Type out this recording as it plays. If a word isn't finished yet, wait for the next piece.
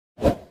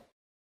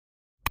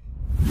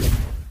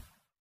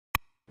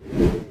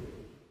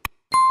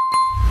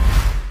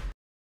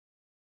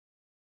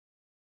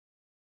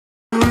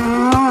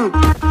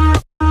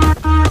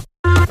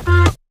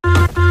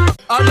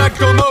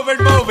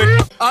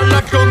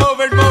to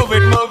move it, move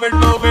it, move it,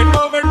 move it,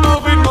 move it,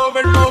 move it, move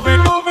it, move it,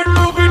 move it,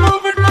 move it,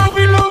 move it, move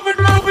it, move it,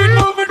 move it,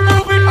 move it,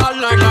 move it. I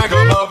like to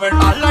move it.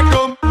 I like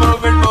to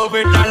move it, move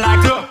it. I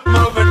like to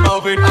move it,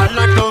 move it. I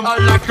like to move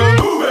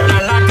it.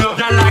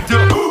 I like to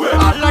move it.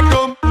 I like to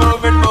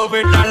move it, move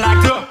it. I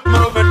like to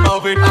move it,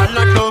 move it. I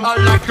like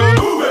to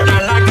move it.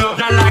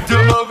 I like to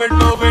move it,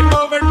 move it,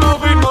 move it,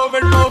 move it, move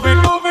it, move it,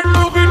 move it,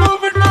 move it,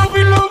 move it, move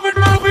it, move it,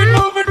 move it,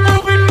 move it,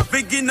 move it.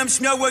 Wyginam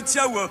śmiało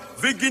ciało,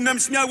 wyginam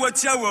śmiało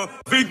ciało,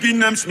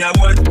 wyginam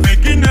śmiało,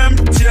 wyginam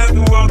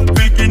ciało,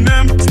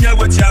 wyginam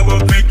śmiało ciało,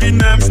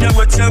 wyginam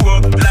śmiało ciało,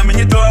 dla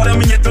mnie to,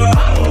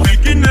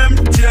 wyginam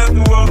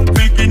ciało,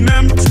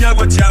 wyginam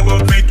śmiało ciało,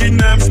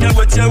 wyginam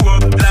śmiało ciało,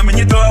 dla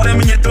mnie to,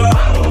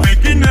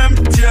 wyginam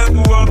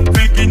ciało,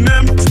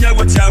 wyginam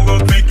śmiało ciało,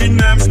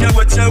 wyginam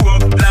śmiało ciało,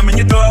 dla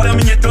mnie to,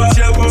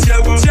 ciało,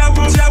 ciało,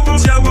 ciało, ciało, ciało,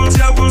 ciało,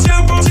 ciało, ciało,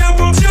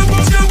 ciało,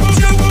 ciało,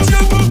 ciało,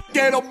 ciało.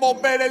 Quiero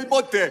mover el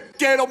bote,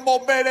 quiero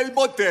mover el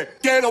bote,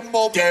 quiero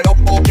mover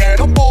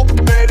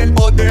el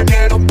bote,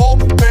 quiero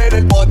mover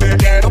el bote,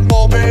 quiero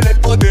mover el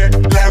bote.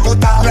 Le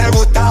gusta, le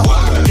gusta.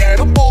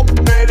 Quiero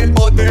mover el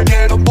bote,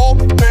 quiero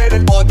mover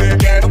el bote,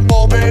 quiero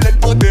mover el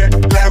bote.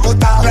 Le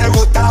gusta, le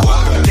gusta.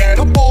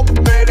 Quiero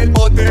mover el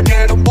bote,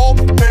 quiero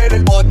mover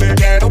el bote,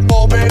 quiero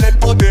mover el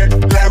bote.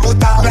 Le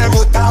gusta, le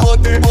gusta.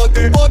 Bote,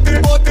 bote, bote,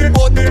 bote,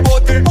 bote,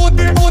 bote,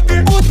 bote,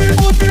 bote, bote,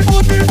 bote,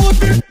 bote,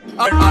 bote.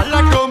 I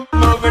like to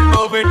move it,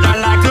 move it. I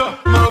like to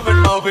move it,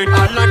 move it. I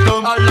like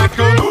to move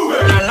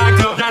it. I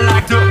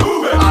like to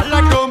move it. I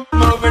like to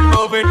move it,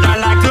 move it. I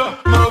like to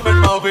move it,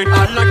 move it.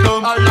 I like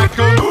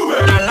to move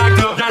it.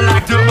 I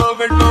like to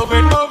move it, move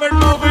it, move it,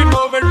 move it,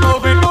 move it,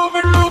 move it, move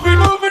it, move it,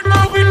 move it,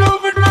 move it,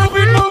 move it, move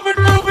it, move it,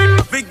 move it.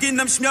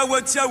 Wyginam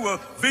śmiało ciało,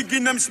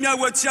 wyginam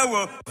śmiało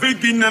ciało,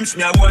 wyginam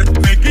śmiało,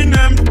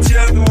 wyginam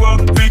ciało,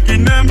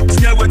 wyginam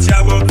śmiało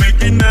ciało,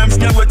 wyginam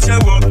śmiało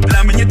ciało,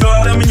 dla mnie to,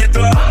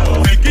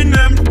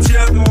 wyginam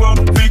ciało,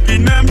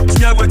 wyginam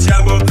śmiało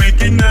ciało,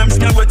 wyginam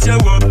śmiało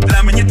ciało,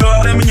 dla mnie to,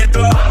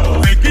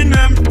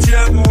 wyginam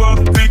ciało,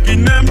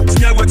 wyginam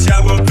śmiało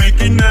ciało,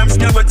 wyginam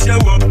śmiało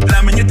ciało,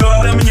 dla mnie to,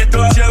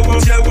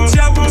 ciało, ciało,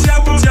 ciało, ciało,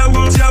 ciało,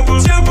 ciało,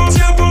 ciało, ciało,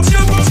 ciało,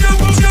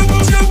 ciało,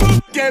 ciało, ciało.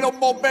 Quiero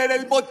mover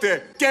el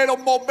bote, quiero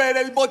mover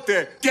el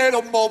bote,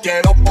 quiero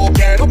mover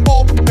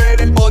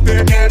el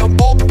bote, quiero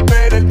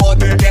mover el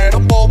bote, quiero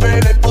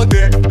mover el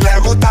bote. Le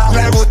gusta,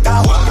 le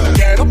gusta.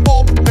 Quiero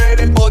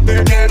mover el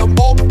bote, quiero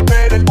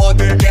mover el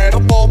bote, quiero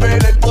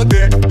mover el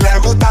bote. Le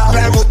gusta,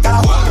 le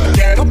gusta.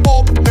 Quiero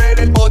mover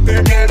el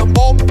bote, quiero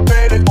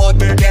mover el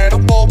bote, quiero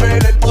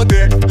mover el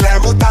bote. Le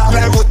gusta,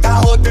 le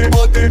gusta. Bote,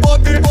 bote,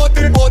 bote,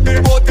 bote,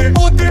 bote, bote,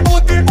 bote,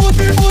 bote,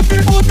 bote,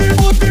 bote, bote,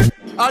 bote.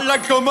 I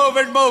like to move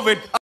it, move it.